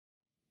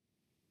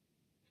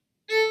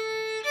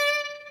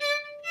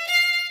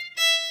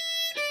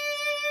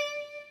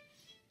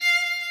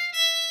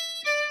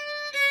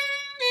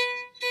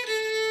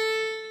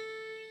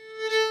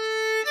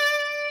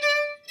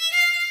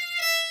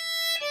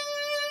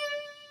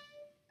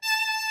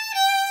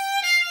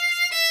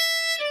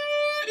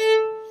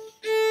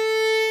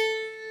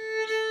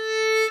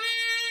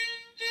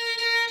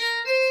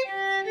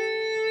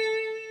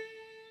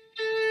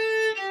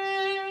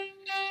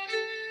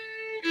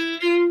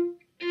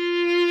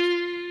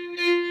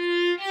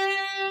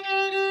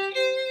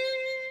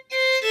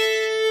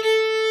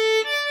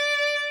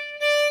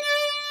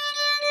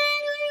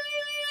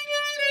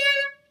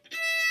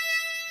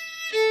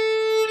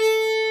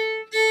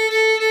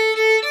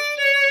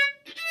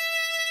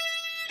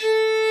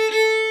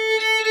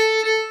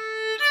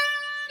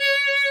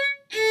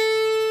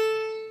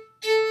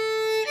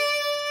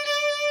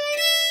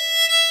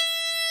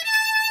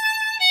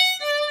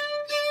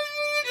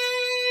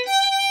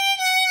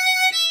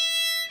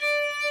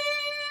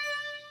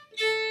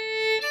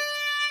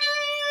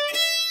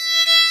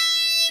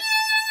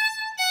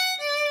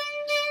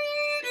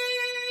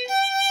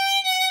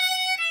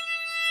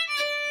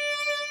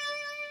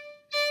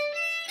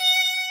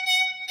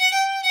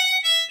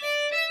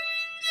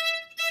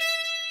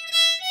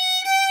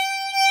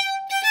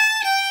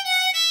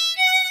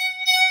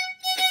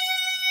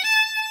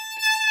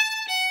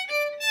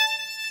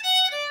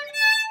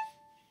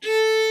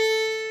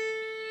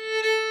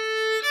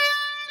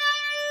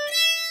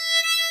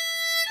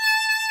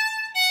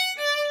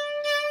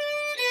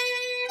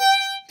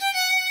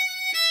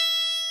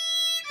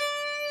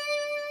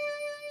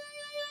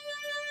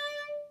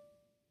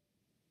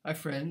Hi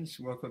friends,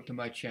 welcome to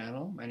my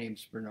channel. My name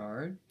is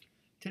Bernard.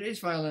 Today's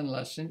violin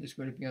lesson is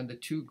going to be on the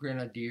Two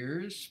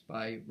Grenadiers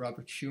by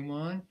Robert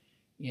Schumann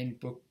in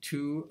Book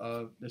 2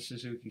 of the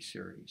Suzuki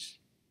series.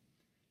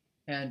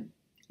 And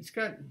it's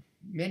got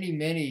many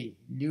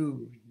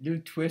new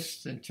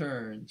twists and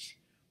turns.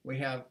 We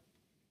have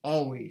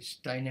always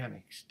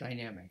dynamics.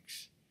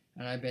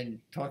 And I've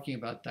been talking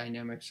about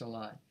dynamics a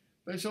lot.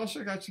 But it's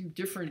also got some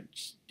different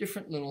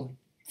little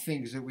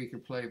things that we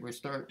could play. We'll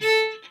start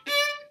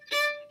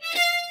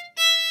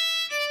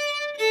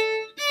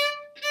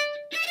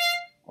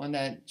on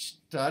that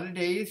started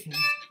eighth.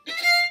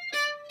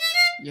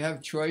 You have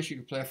a choice. You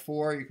can play a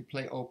 4, you can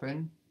play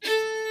open.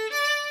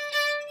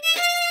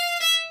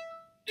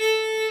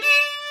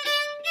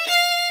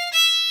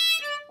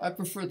 I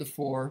prefer the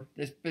 4,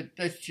 but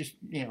that's just,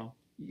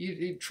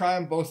 you try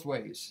them both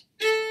ways.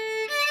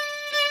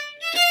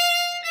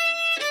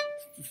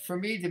 For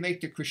me to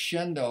make the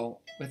crescendo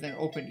with an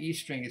open E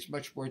string is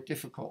much more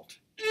difficult.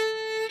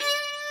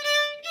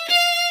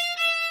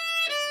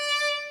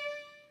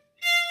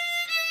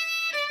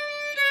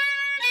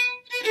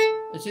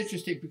 It's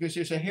interesting because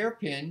there's a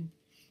hairpin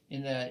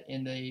in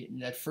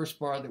that first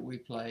bar that we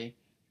play,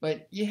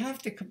 but you have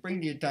to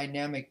bring the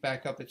dynamic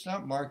back up. It's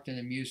not marked in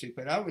the music,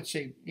 but I would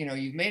say,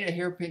 you've made a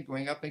hairpin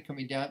going up and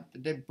coming down,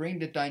 then bring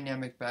the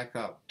dynamic back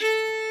up.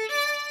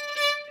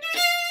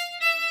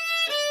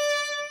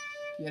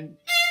 And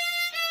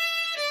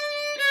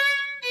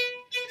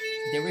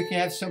then we can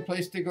have some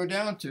place to go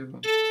down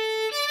to.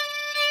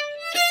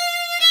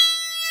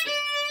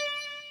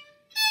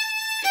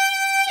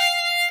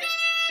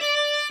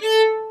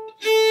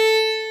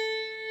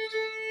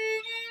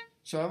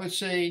 So I would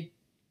say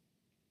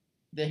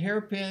the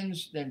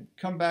hairpins, then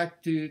come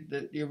back to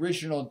the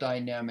original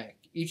dynamic.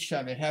 Each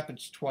time it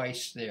happens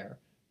twice there.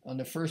 On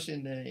the first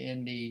in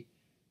the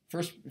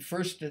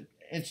first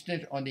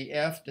instant on the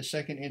F, the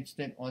second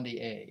instant on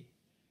the A.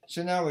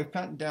 So now we've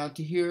gotten down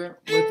to here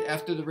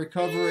after the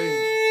recovery.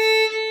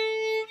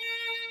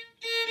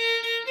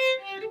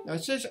 Now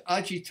it says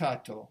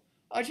agitato.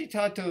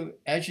 Agitato,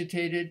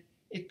 agitated.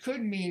 It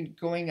could mean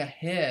going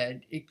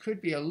ahead. It could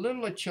be a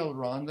little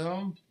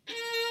accelerando.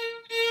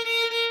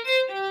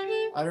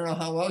 I don't know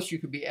how else you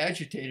could be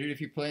agitated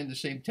if you're playing the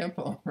same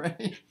tempo,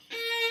 right?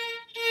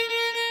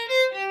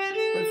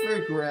 But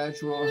very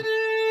gradual.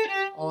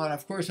 Oh, and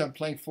of course I'm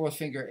playing 4th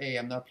finger A.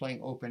 I'm not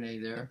playing open A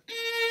there.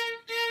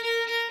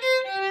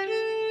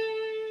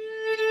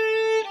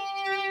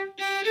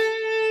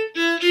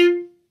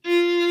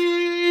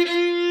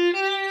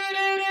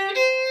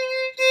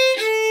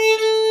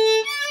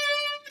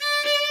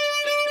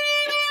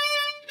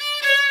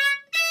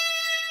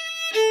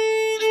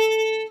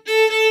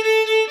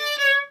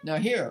 Now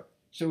here,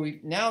 so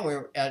now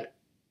we're at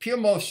più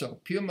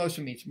mosso. Più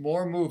mosso means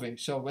more moving.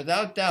 So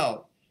without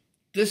doubt,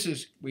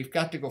 we've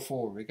got to go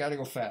forward. We've got to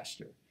go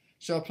faster.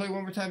 So I'll play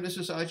one more time. This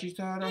is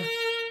agitato.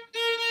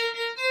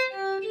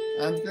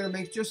 I'm going to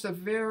make just a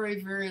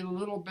very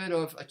little bit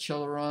of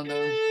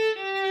accelerando.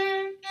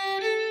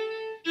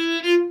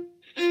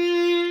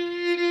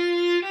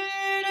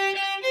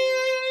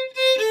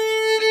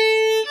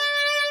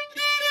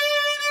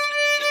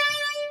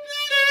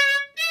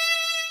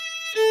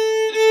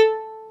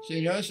 So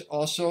you notice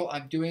also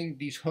I'm doing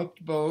these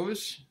hooked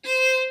bows.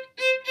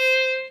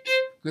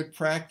 Good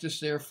practice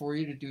there for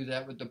you to do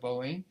that with the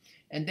bowing.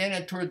 And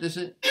then toward this,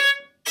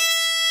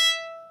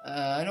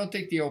 I don't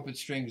think the open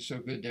string is so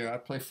good there. I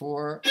play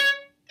 4.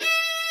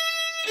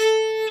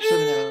 So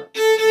now,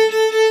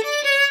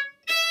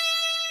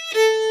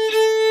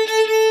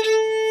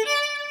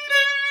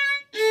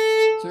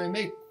 so we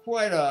make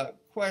quite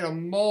a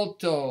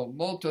molto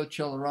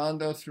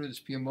accelerando through this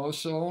più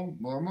mosso,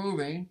 more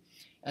moving.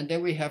 And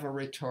then we have a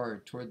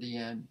retard toward the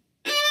end.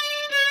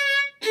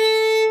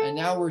 And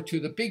now we're to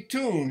the big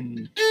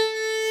tune.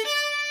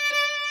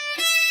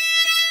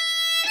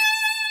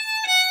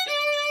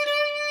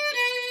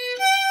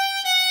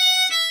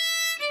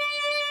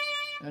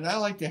 And I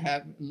like to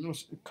have a little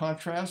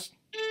contrast.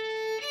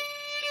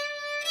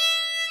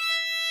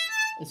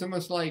 It's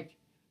almost like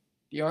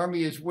the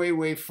army is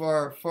way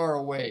far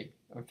away,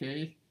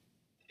 okay?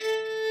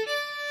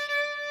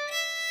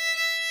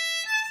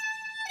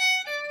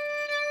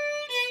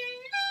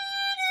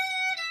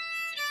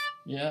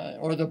 Yeah,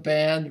 or the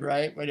band,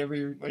 right? Whatever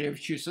you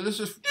choose. So this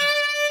is.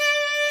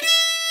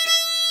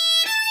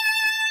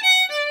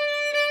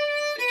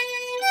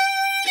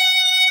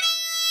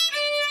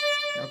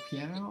 Now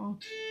piano.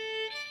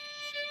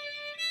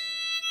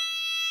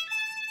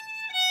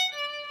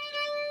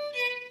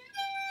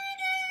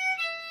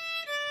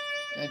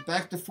 And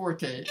back to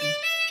forte.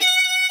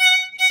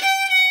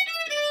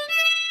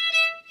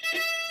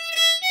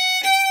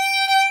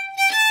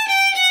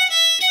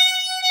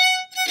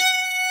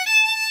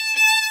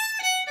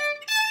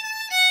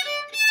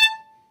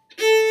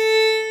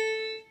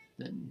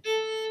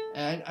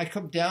 And I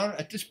come down,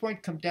 at this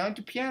point, come down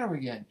to piano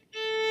again.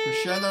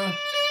 Crescendo.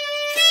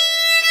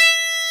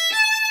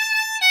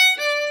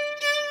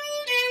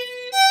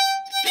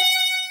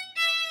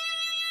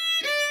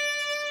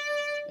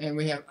 And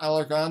we have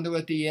allegando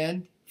at the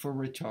end for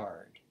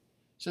retard.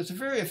 So it's a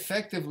very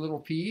effective little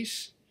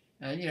piece.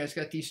 And, it's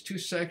got these two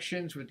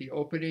sections with the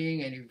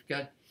opening, and you've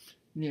got,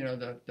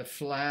 the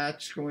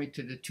flats going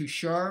to the two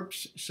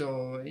sharps.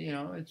 So,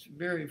 it's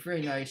very,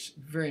 very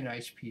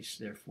nice piece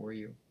there for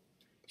you.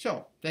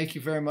 So, thank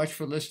you very much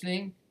for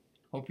listening.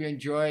 Hope you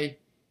enjoy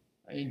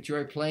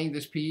playing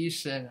this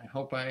piece, and I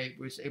hope I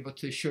was able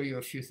to show you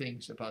a few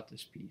things about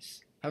this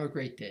piece. Have a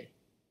great day.